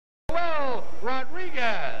Well,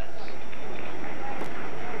 Rodriguez.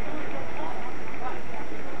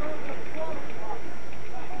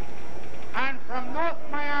 And from North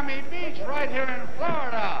Miami Beach, right here in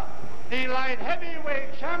Florida, the light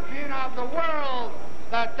heavyweight champion of the world,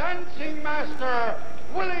 the dancing master,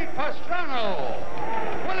 Willie Pastrano.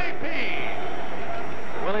 Willie P.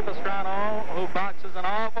 Willie Pastrano, who boxes an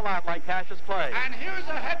awful lot like Cassius Clay. And here's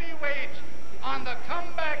a heavyweight on the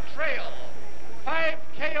comeback trail. 5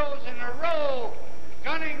 KOs in a row,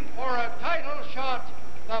 gunning for a title shot,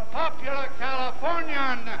 the popular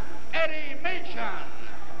Californian, Eddie Machen.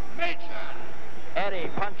 Eddie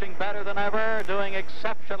punching better than ever, doing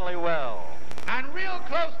exceptionally well. And real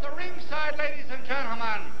close to ringside, ladies and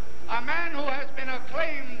gentlemen, a man who has been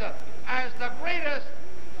acclaimed as the greatest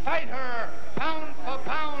fighter, pound for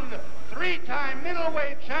pound, 3-time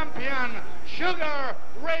middleweight champion, Sugar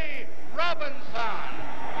Ray Robinson.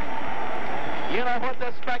 You know what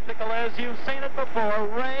this spectacle is. You've seen it before.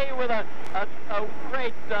 Ray with a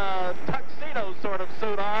great tuxedo sort of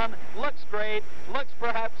suit on. Looks great. Looks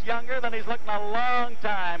perhaps younger than he's looked in a long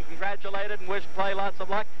time. Congratulated and wished Clay lots of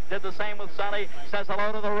luck. Did the same with Sonny. Says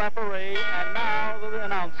hello to the referee. And now the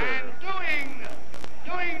announcer. And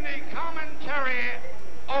doing the commentary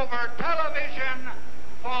over television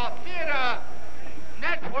for Theater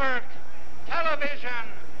Network Television,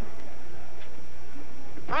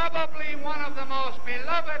 probably one of the most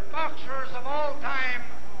beloved boxers of all time,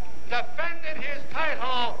 defended his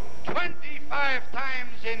title 25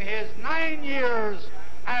 times in his 9 years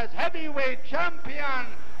as heavyweight champion,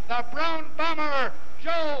 the Brown Bomber,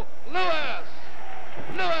 Joe Louis.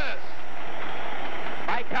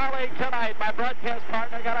 My colleague tonight, my broadcast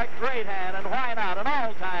partner, got a great hand, and why not? An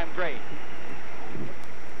all-time great.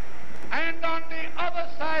 And on the other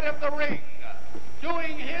side of the ring,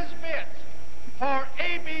 doing his bit for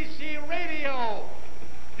ABC Radio,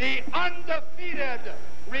 the undefeated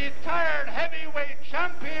retired heavyweight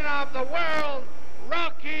champion of the world,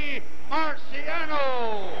 Rocky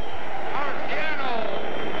Marciano.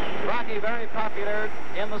 Rocky, very popular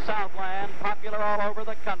in the Southland, popular all over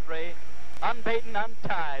the country, unbeaten,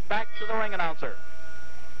 untied. Back to the ring announcer.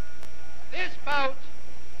 This bout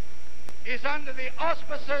is under the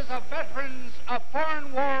auspices of Veterans of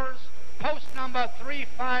Foreign Wars, post number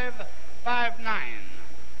 3559.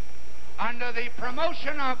 Under the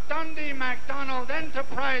promotion of Dundee McDonald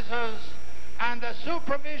Enterprises and the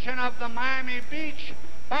supervision of the Miami Beach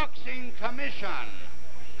Boxing Commission,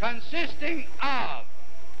 consisting of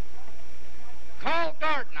Carl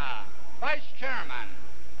Gardner, Vice Chairman,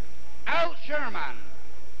 Al Sherman,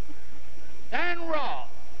 Dan Roth,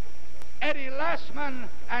 Eddie Lassman,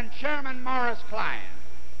 and Chairman Morris Klein.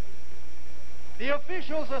 The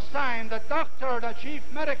officials assigned the doctor, the chief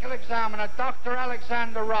medical examiner, Dr.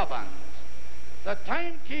 Alexander Robbins. The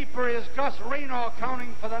timekeeper is Gus Reno,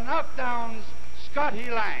 counting for the knockdowns, Scotty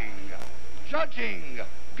Lang. Judging,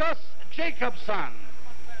 Gus Jacobson,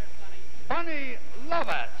 Bunny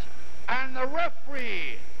Lovett, and the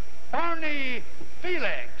referee, Barney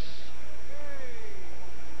Felix.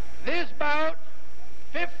 This bout,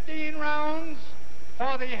 15 rounds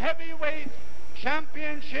for the heavyweight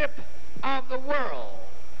championship of the world.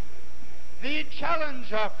 The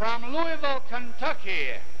challenger from Louisville,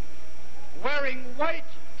 Kentucky, wearing white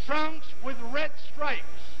trunks with red stripes,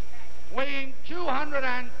 weighing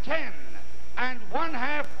 210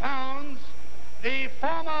 1/2 pounds, the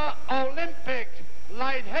former Olympic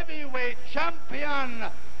light heavyweight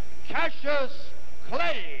champion, Cassius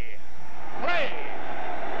Clay.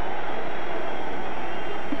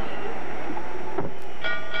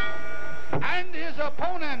 And his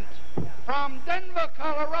opponent from Denver,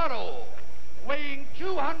 Colorado, weighing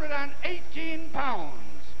 218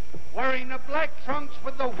 pounds, wearing the black trunks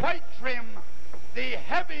with the white trim, the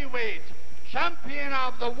heavyweight champion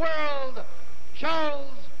of the world,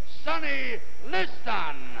 Charles Sonny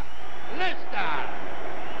Liston.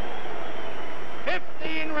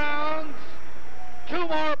 15 rounds, 2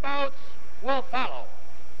 more bouts will follow.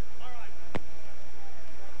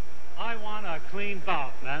 I want a clean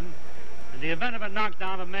bout, men. In the event of a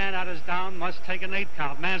knockdown, a man that is down must take an 8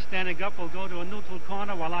 count. Man standing up will go to a neutral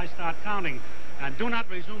corner while I start counting. And do not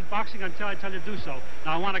resume boxing until I tell you to do so.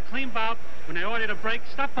 Now, I want a clean bout. When they order you to break,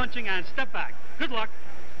 stop punching and step back. Good luck.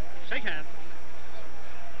 Shake hands.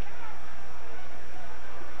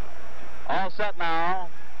 All set now.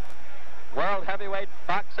 World heavyweight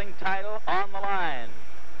boxing title on the line.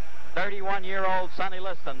 31-year-old Sonny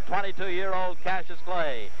Liston, 22-year-old Cassius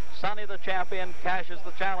Clay. Sonny the champion, Cassius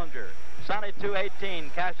the challenger. Sonny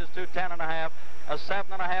 218, Cassius 210.5, a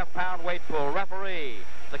 7.5 pound weight pool. Referee,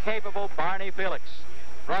 the capable Barney Felix.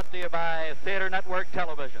 Brought to you by Theater Network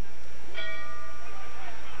Television.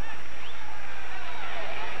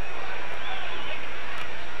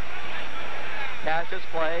 Cassius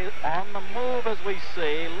plays on the move as we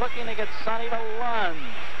see, looking to get Sonny to lunge,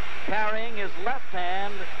 carrying his left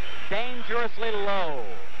hand dangerously low.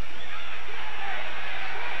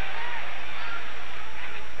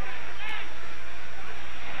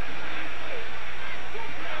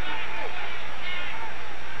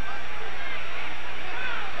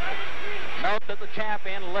 Note that the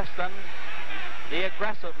champion, Liston, the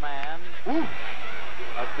aggressive man,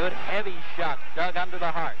 a good heavy shot dug under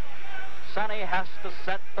the heart. Sonny has to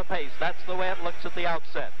set the pace. That's the way it looks at the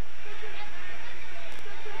outset.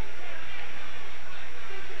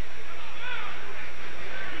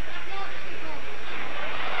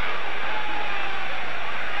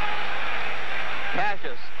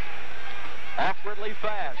 Cassius, awkwardly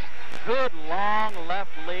fast. Good long left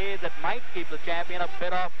lead that might keep the champion a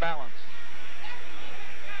bit off balance.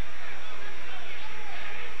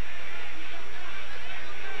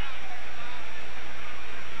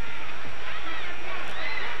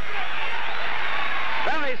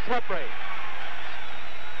 Very slippery.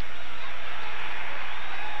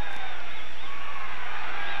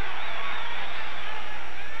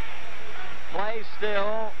 Play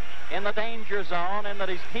still in the danger zone in that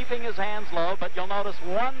he's keeping his hands low, but you'll notice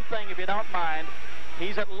one thing if you don't mind.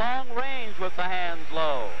 He's at long range with the hands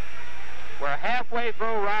low. We're halfway through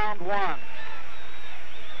round one.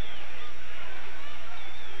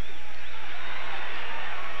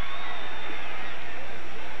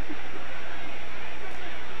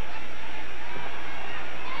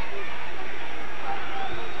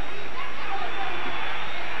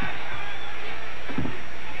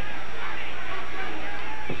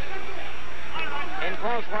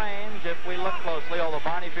 Close range, if we look closely, although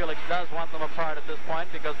Barney Felix does want them apart at this point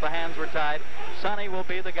because the hands were tied, Sonny will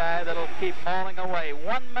be the guy that'll keep mauling away.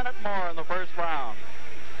 1 minute more in the first round.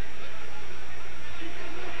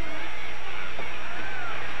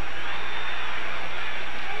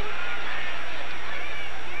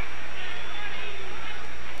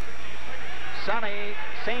 Sonny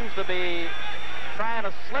seems to be trying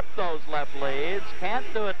to slip those left leads. Can't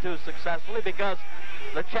do it too successfully because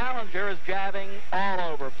the challenger is jabbing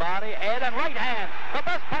all over. Body, head, and right hand. The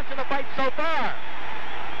best punch in the fight so far.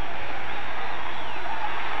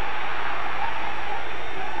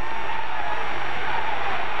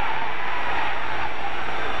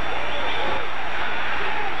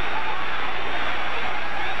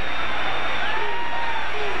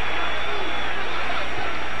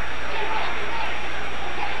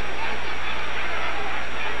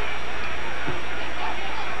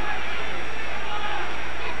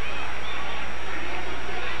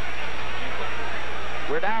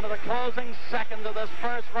 Down to the closing seconds of this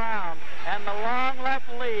first round, and the long left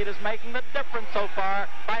lead is making the difference so far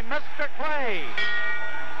by Mr. Clay.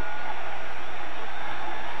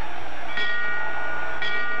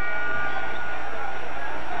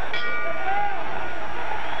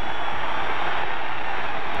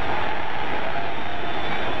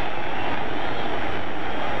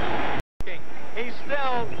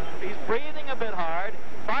 He's breathing a bit hard.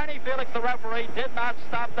 Barney Felix, the referee, did not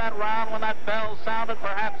stop that round when that bell sounded.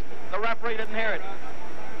 Perhaps the referee didn't hear it.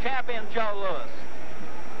 Champion Joe Louis.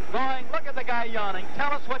 Going, look at the guy yawning.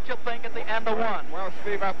 Tell us what you think at the end of one. Well,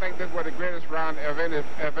 Steve, I think this was the greatest round of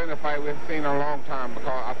any fight we've seen in a long time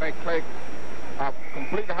because I think Clay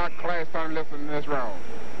completely outclassed Sonny Liston in this round.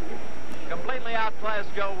 Completely outclassed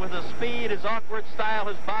Joe with his speed, his awkward style,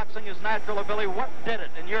 his boxing, his natural ability. What did it,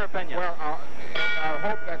 in your opinion? Well, I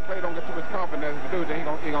hope that Clay don't get too much confidence to do, then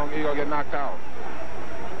he gonna get knocked out.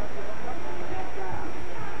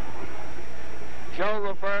 Joe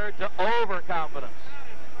referred to overconfidence.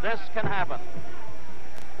 This can happen.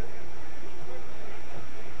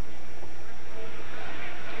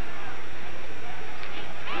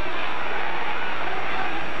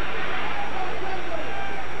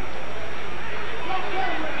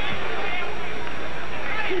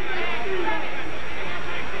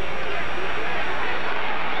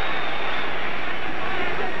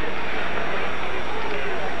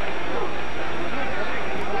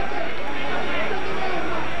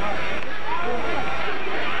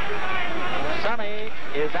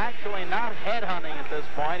 Not headhunting at this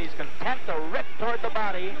point. He's content to rip toward the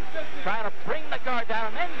body, trying to bring the guard down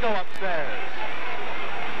and then go upstairs.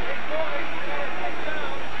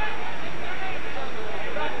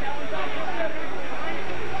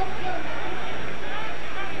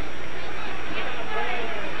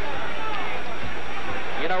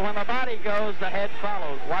 You know, when the body goes, the head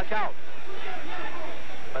follows. Watch out.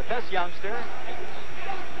 But this youngster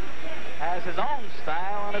has his own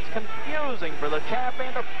style, and it's confusing for the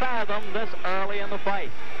champion to fathom this early in the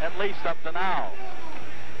fight, at least up to now.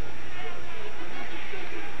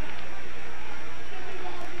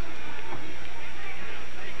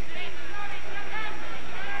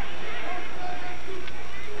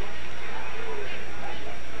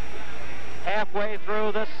 Halfway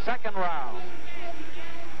through the second round.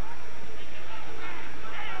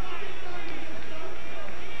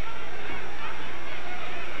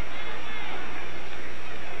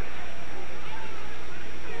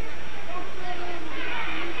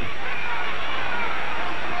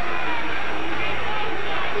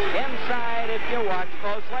 Inside, if you watch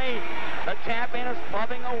closely, the champion is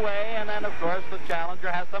clubbing away, and then, of course, the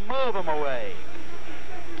challenger has to move him away.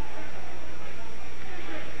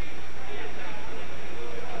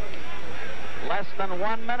 Less than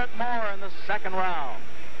 1 minute more in the second round.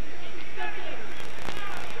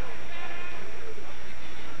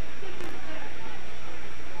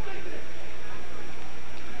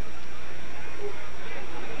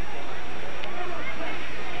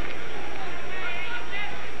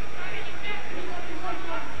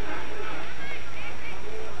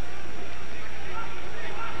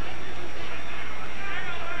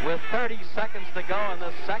 With 30 seconds to go in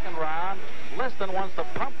the second round, Liston wants to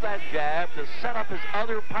pump that jab to set up his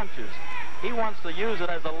other punches. He wants to use it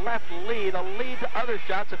as a left lead, a lead to other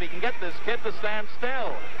shots if he can get this kid to stand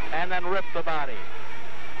still and then rip the body.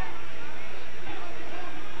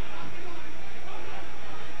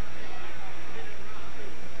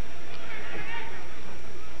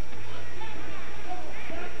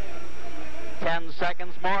 Ten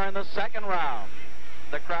seconds more in the second round.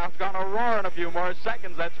 The crowd's going to roar in a few more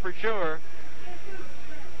seconds, that's for sure.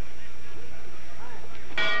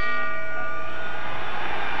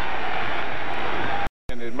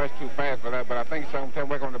 And it's much too fast for that, but I think sometimes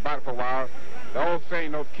work on the body for a while. The old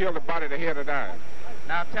saying, "Don't kill the body, the head of dying."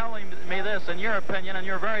 Now tell me this, in your opinion, and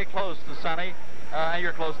you're very close to Sonny, and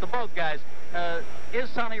you're close to both guys. Is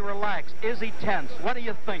Sonny relaxed? Is he tense? What do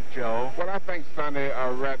you think, Joe? Well, I think Sonny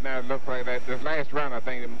right now looks like that. This last round, I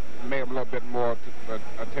think, it made him a little bit more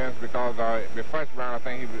tense because the first round, I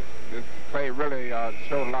think this play really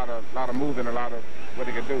showed a lot of movement, a lot of what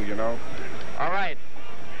he could do, you know. All right,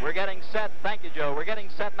 we're getting set. Thank you, Joe. We're getting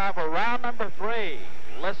set now for round number 3.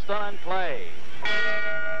 Liston and Clay.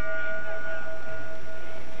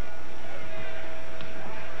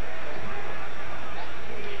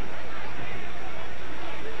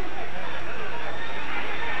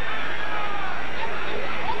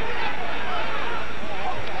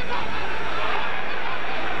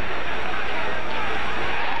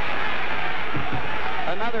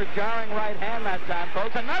 Another jarring right hand that time,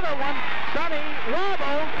 folks. Another one. Sonny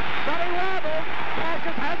wobbled. Sonny wobbled.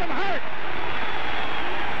 Cassius has him hurt.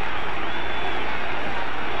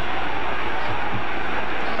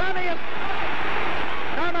 Sonny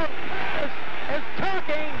is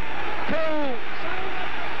talking to...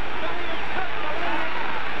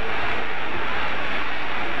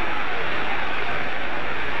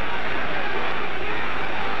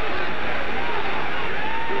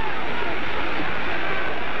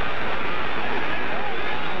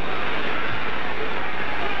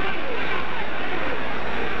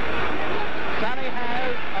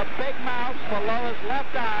 below his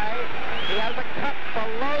left eye. He has a cut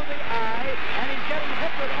below the eye, and he's getting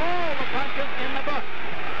hit with all the punches in the book.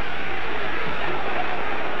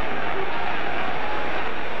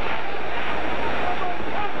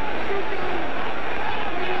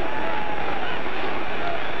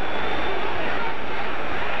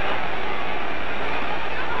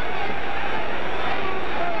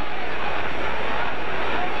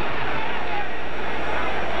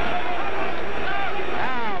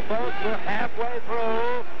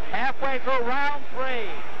 Halfway through round 3.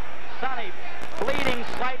 Sonny bleeding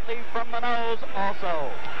slightly from the nose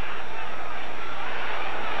also.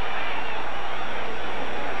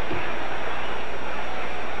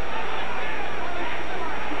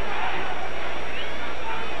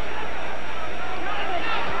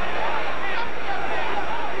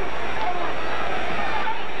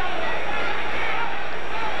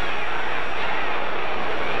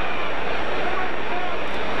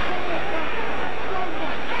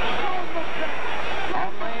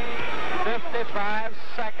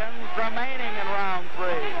 Remaining in round 3.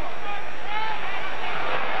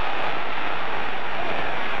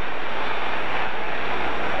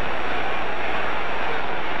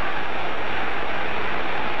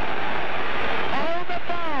 Hold the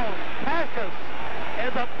bone. Cassius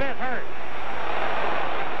is a bit hurt.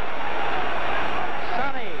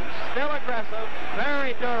 Sonny, still aggressive,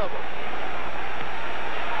 very durable.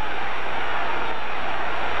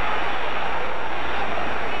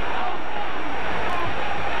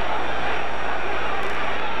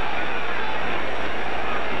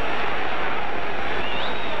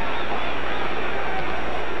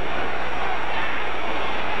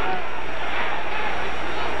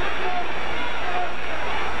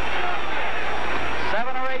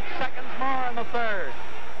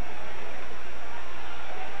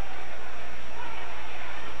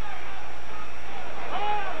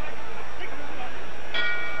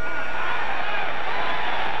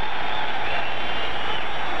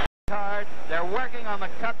 working on the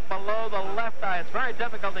cut below the left eye. It's very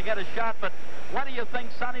difficult to get a shot, but what do you think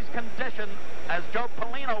Sonny's condition, as Joe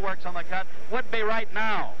Polino works on the cut, would be right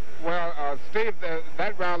now? Well, Steve,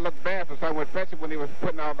 that round looked bad for Sonny, especially when he was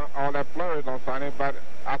putting all that flurries on Sonny. But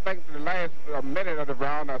I think the last minute of the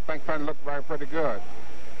round, I think Sonny looked pretty good.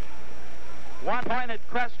 One pointed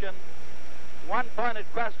question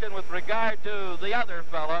with regard to the other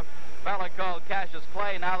fella called Cassius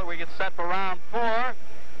Clay. Now that we get set for round 4,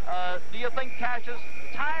 do you think Cassius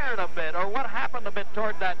tired a bit, or what happened a bit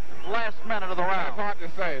toward that last minute of the round? That's hard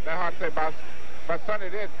to say. But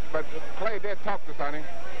Sonny did. But Clay did talk to Sonny.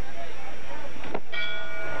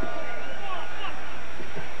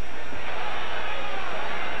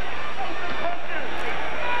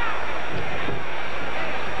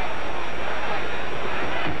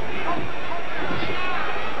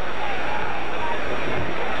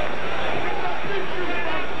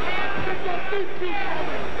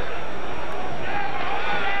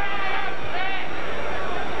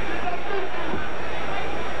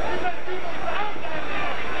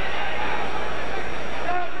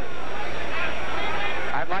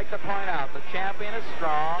 To point out, the champion is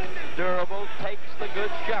strong, durable, takes the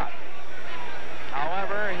good shot.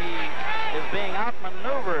 However, he is being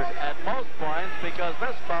outmaneuvered at most points because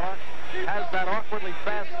this fella has that awkwardly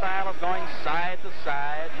fast style of going side to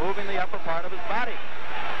side, moving the upper part of his body.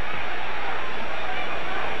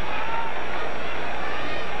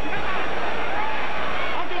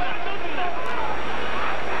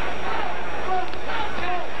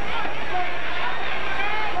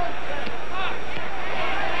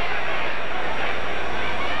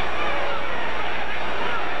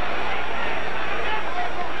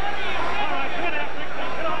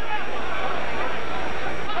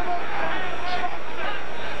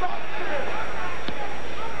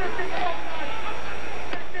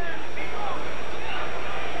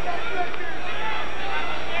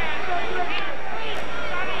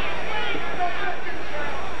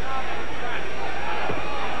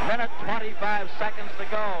 Seconds to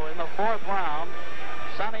go in the 4th round.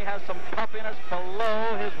 Sonny has some puffiness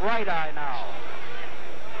below his right eye now.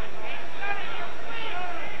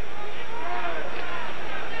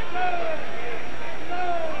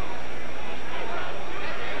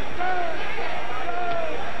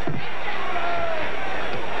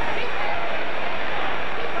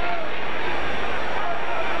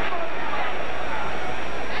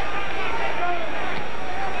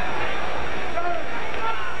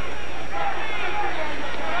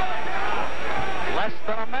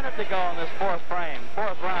 To go in this 4th round.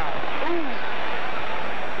 Ooh.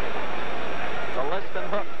 The Liston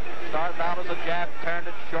hook started out as a jab, turned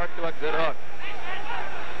it short to a good hook.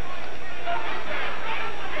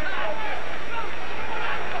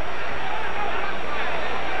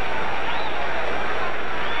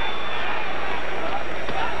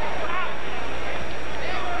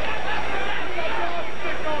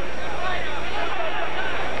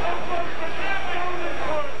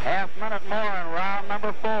 Half-minute more in round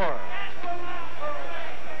number 4.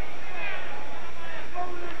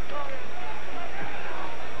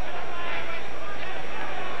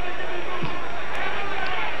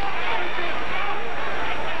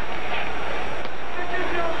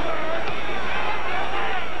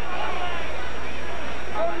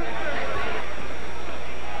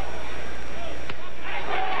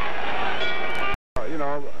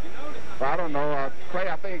 I don't know. Clay,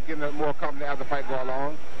 I think, he's getting more confident as the fight go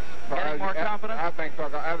along. Getting more confident? I think so.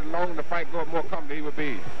 As long as the fight goes, more confident he would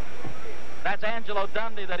be. That's Angelo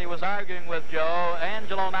Dundee that he was arguing with, Joe.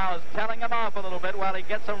 Angelo now is telling him off a little bit while he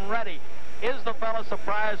gets him ready. Is the fella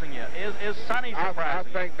surprising you? Is Sonny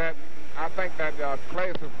surprising you? I think that Clay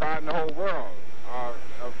is surprising the whole world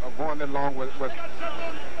of going along with.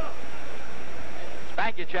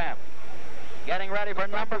 Thank you, champ. Getting ready for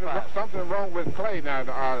number 5. Something wrong with Clay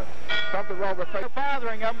now. Something wrong with Clay.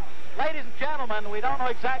 Bothering him. Ladies and gentlemen, we don't know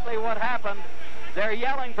exactly what happened. They're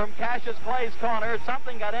yelling from Cassius Clay's corner.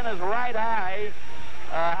 Something got in his right eye.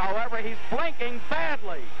 However, he's blinking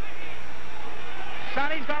badly.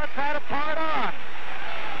 Sonny's going to try to pull it on.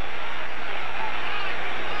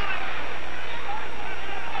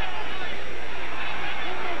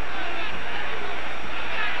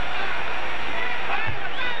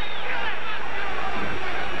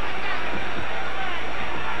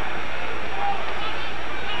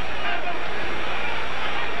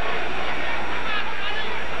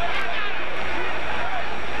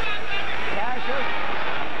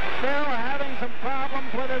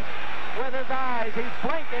 With his eyes. He's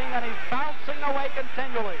blinking and he's bouncing away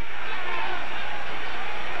continually.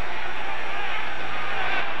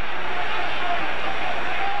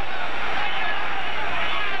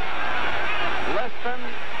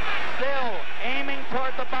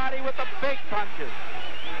 body with the big punches.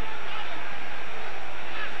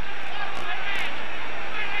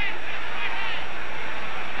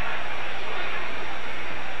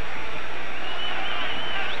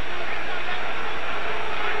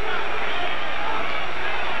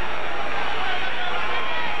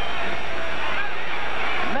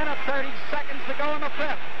 Minute 30 seconds to go in the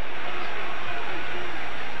fifth.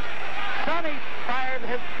 Sonny fired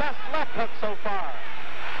his best left hook so far.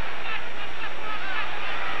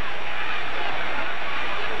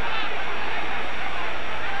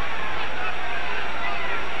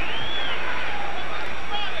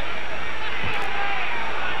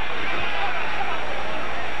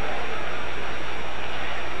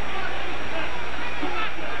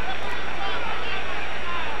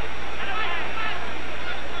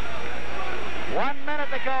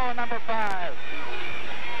 To go in number 5.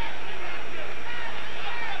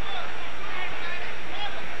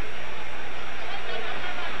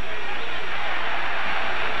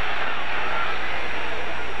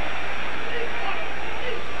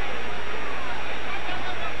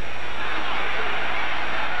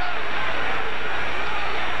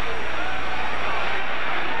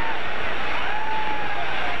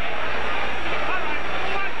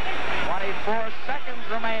 Seconds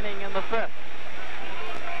remaining in the fifth.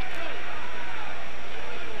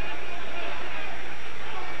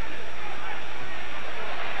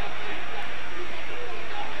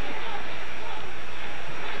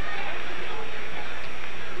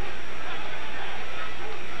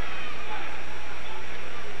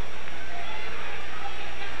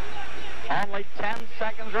 Only 10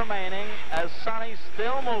 seconds remaining as Sonny's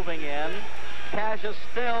still moving in. Cassius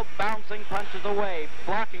still bouncing punches away,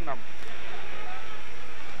 blocking them.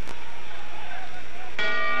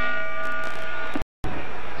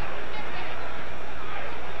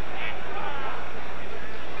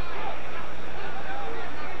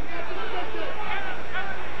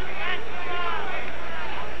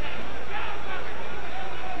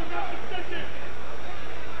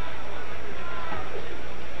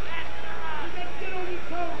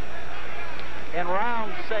 In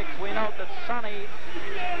round 6, we note that Sonny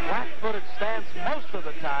flat-footed stance most of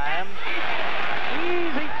the time.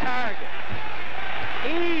 Easy target.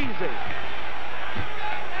 Easy.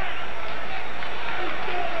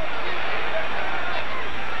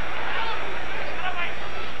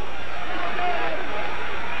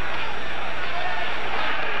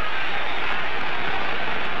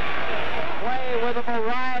 Play with a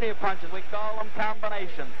variety of punches. We call them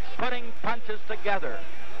combinations. Putting punches together.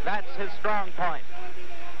 That's his strong point.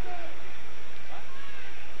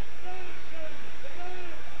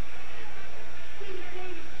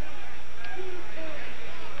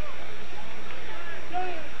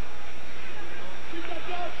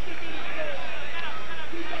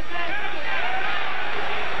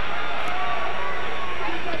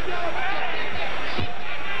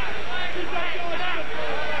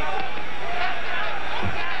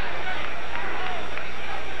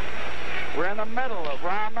 We're in the middle of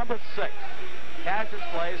round number 6. Cassius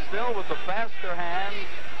plays still with the faster hands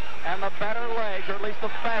and the better legs, or at least the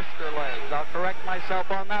faster legs. I'll correct myself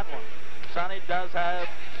on that one. Sonny does have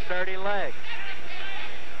sturdy legs.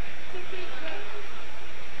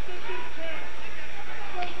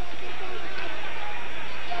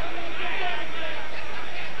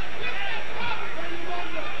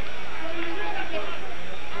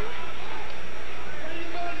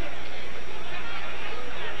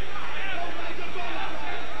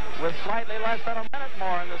 With slightly less than a minute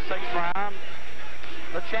more in the 6th round,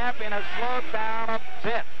 the champion has slowed down a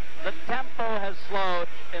bit. The tempo has slowed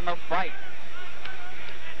in the fight.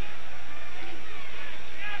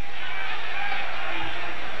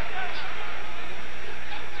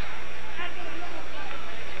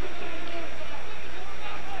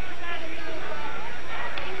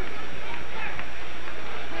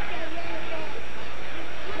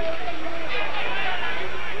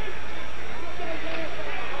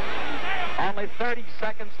 Only 30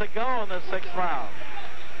 seconds to go in the 6th round.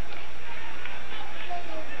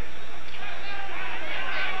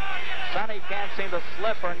 Sonny can't seem to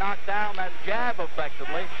slip or knock down that jab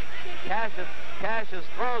effectively. Cassius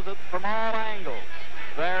throws it from all angles.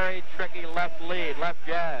 Very tricky left lead, left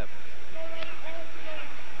jab.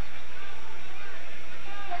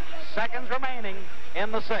 Seconds remaining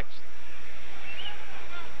in the 6th.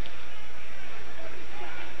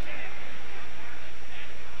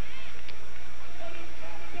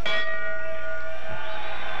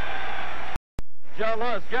 Joe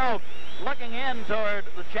Lewis. Joe looking in toward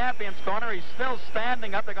the champion's corner. He's still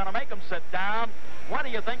standing up. They're going to make him sit down. What do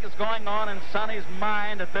you think is going on in Sonny's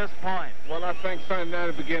mind at this point? Well, I think Sonny now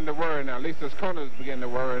is beginning to worry now. At least his corners is beginning to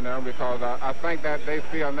worry now, because I think that they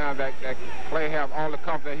feel now that Clay have all the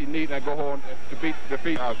confidence he needs and go home to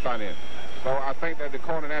defeat Sonny. So I think that the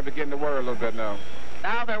corner now beginning to worry a little bit now.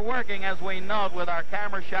 Now they're working, as we note, with our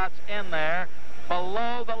camera shots in there,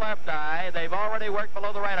 below the left eye. They've already worked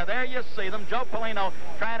below the right eye. There you see them. Joe Polino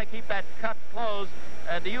trying to keep that cut closed.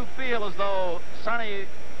 Do you feel as though Sonny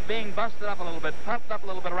being busted up a little bit, puffed up a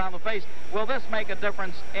little bit around the face, will this make a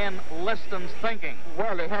difference in Liston's thinking?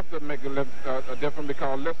 Well, it has to make a difference,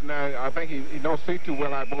 because Liston now, I think he don't see too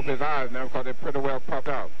well out both his eyes now, because they're pretty well puffed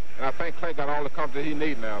out. And I think Clay got all the confidence he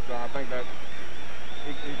needs now, so I think that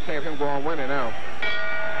he can't him go on winning now.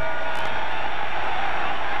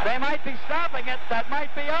 They might be stopping it. That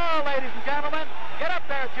might be all, ladies and gentlemen. Get up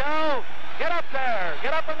there, Joe. Get up there.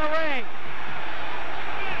 Get up in the ring.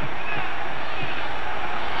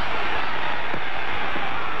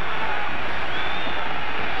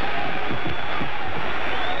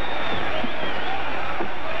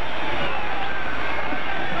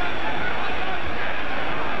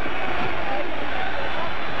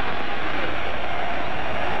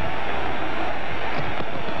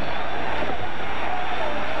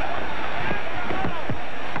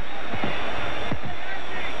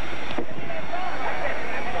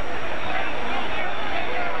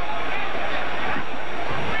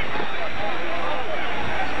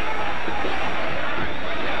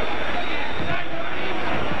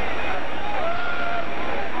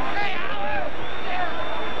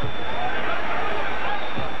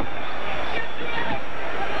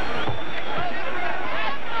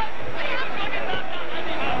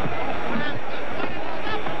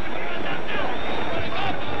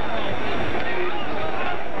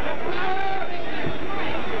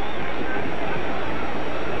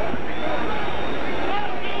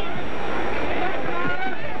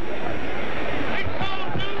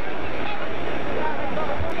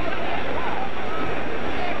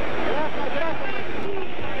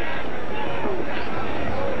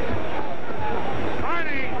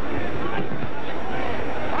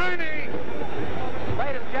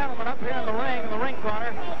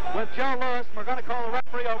 Joe Lewis. We're going to call the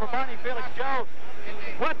referee over. Barney Felix. Joe,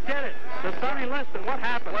 what did it to Sonny Liston? What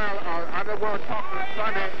happened? Well, I just want to talk to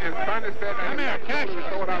Sonny, and Sonny said that Cassius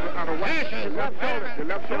throw it out of whack. The left shoulder.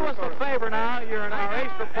 Do us a favor now. You're our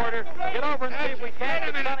ace reporter. Get over and see if we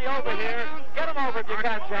can't get Sonny over here. Get him over if you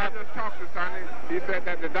can, Chap. I just talked to Sonny. He said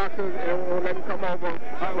that the doctors won't let him come over.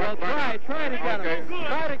 Well, try to get him.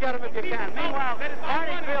 Try to get him if you can. Meanwhile,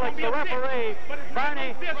 Barney Felix, the referee.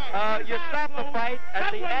 Barney, you stopped the fight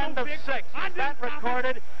at the end of 6. Is that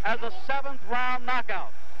recorded as a 7th round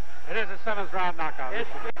knockout? It is a 7th round knockout. It's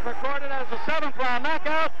recorded as a 7th round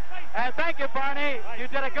knockout. And thank you, Barney. You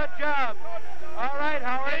did a good job. All right,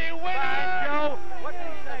 Howard. Fine, Joe. What did he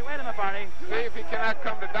say? Wait a minute, Barney. See if he cannot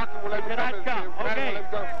come. The doctor will let him come. Okay.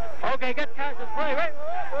 Okay, get Cassius. Play. Wait.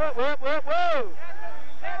 Whoa.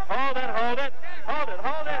 Hold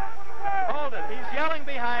it. He's yelling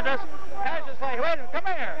behind us. Cassius, wait a minute. Come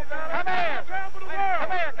here.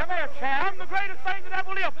 Come here, champ. I'm the greatest thing that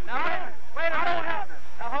ever lived. Now, wait a minute. I don't have it.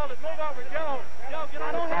 Now, hold it. Move over, Joe. Joe, get on.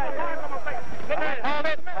 I don't have a mark on my face. Hold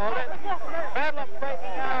it. Bedlam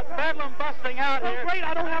breaking out. Bedlam busting out here. So great,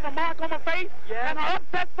 I don't have a mark on my face. Yes. And I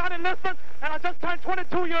upset Sonny Liston, and I just turned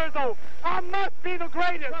 22 years old. I must be the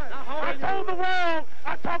greatest. I told the world,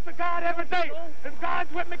 I talk to God every day. If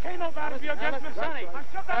God's with me, can't nobody be against me. Sonny, I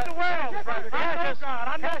shook up the world. I know God.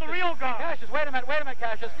 I know the real God. Cassius, wait a minute,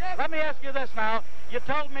 Cassius. Let me ask you this now. You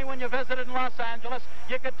told me when you visited in Los Angeles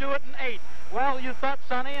you could do it in 8. Well, you thought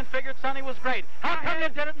Sonny and figured Sonny was great. How come you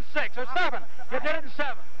did it in 6 or 7? You did it in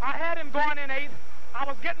 7. I had him going in 8. I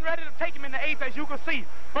was getting ready to take him in the 8th, as you can see.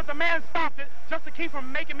 But the man stopped it just to keep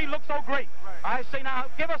from making me look so great. I see. Now,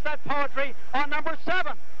 give us that poetry on number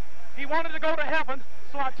 7. He wanted to go to heaven,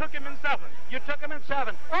 so I took him in 7. You took him in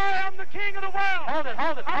 7. I am the king of the world. Hold it.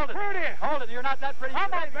 I'm pretty. Hold it. You're not that pretty. I'm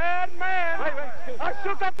a bad man. Wait. I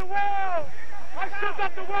shook up the world. I shook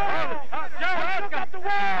up the world. I shook up the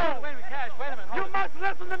world. Wait a minute, Cash. Wait a minute. You must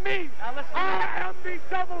listen to me. Now listen. I am the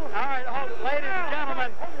devil. All right, hold it.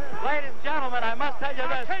 Ladies and gentlemen, I must tell you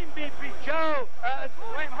this. I can't be beat. Joe,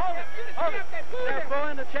 wait, hold it. They're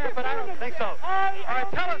booing the champ, but I don't think so. All right,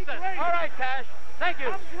 tell us this. All right, Cash. Thank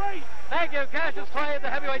you. I'm great. Thank you, Cassius Clay, the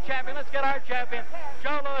heavyweight champion. Let's get our champion,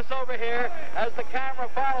 Joe Lewis, over here as the camera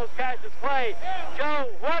follows Cassius Clay. Joe,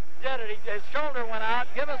 what did it? His shoulder went out.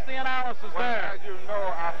 Give us the analysis there. As you know,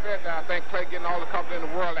 I said that I think Clay getting all the confidence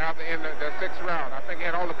in the world after in the 6th round. I think he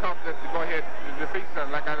had all the confidence to go ahead and defeat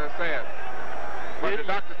something, like I just said. But the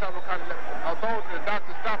doctor stopped him kind of, although the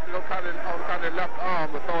doctor stopped him kind of left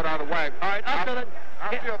arm and throw it out of whack. All right, up to the...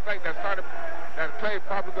 I still think that Clay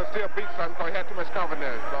probably could still beat something because he had too much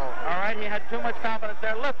confidence. So. All right, he had too much confidence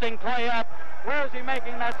there. Lifting Clay up. Where is he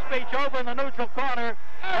making that speech? Over in the neutral corner.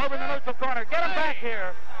 Over in the neutral corner. Get him back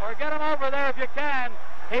here, or get him over there if you can.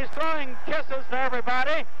 He's throwing kisses to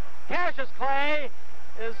everybody. Cassius Clay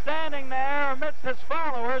is standing there amidst his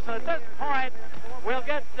followers, and at this point, we'll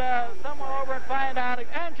get someone over and find out.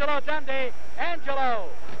 Angelo Dundee. Angelo,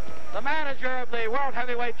 the manager of the World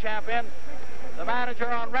Heavyweight Champion. The manager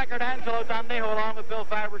on record, Angelo Dundee, who along with Bill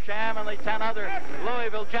Fabersham and the 10 other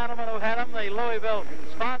Louisville gentlemen who had him, the Louisville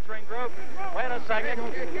sponsoring group. Wait a second.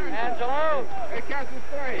 Angelo?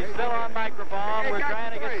 He's still on microphone. We're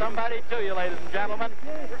trying to get somebody to you, ladies and gentlemen.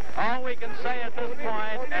 All we can say at this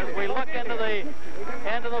point, as we look into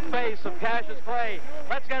the face of Cassius Clay,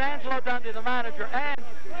 let's get Angelo Dundee, the manager, and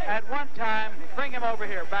at one time, bring him over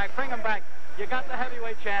here. Bring him back. You got the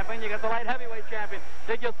heavyweight champion, you got the light heavyweight champion.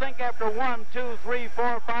 Did you think after 1, 2, 3,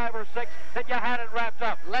 4, 5, or 6 that you had it wrapped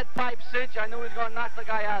up? Lead pipe cinch. I knew he was going to knock the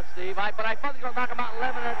guy out, Steve. But I thought he was going to knock him out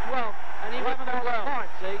 11 or 12. And he 11 or 12.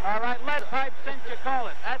 Points, see? All right, lead pipe cinch, you call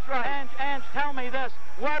it. That's right. Ange, tell me this.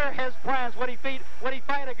 What are his plans? Would he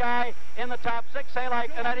fight a guy in the top 6, say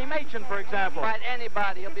like an Eddie Machen, for example? Fight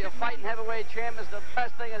anybody. He'll be a fighting heavyweight champion. It's the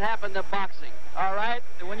best thing that happened to boxing. All right.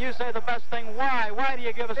 When you say the best thing, why? Why do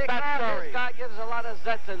you give us that story? This guy gives us a lot of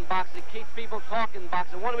zets in boxing. Keeps people talking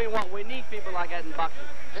boxing. What do we want? We need people like that in boxing.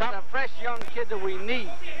 It's a fresh young kid that we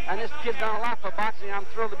need. And this kid's done a lot for boxing. I'm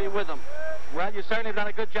thrilled to be with him. Well, you certainly have done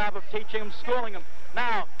a good job of teaching him, schooling him.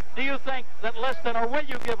 Now, do you think that Liston, or will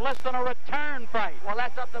you give Liston a return fight? Well,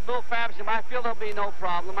 that's up to Bill Fabersham. I feel there'll be no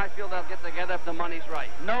problem. I feel they'll get together if the money's right.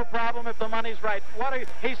 No problem if the money's right.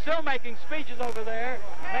 He's still making speeches over there.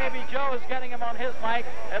 Maybe Joe is getting him on his mic.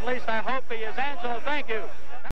 At least I hope he is. Angelo, thank you.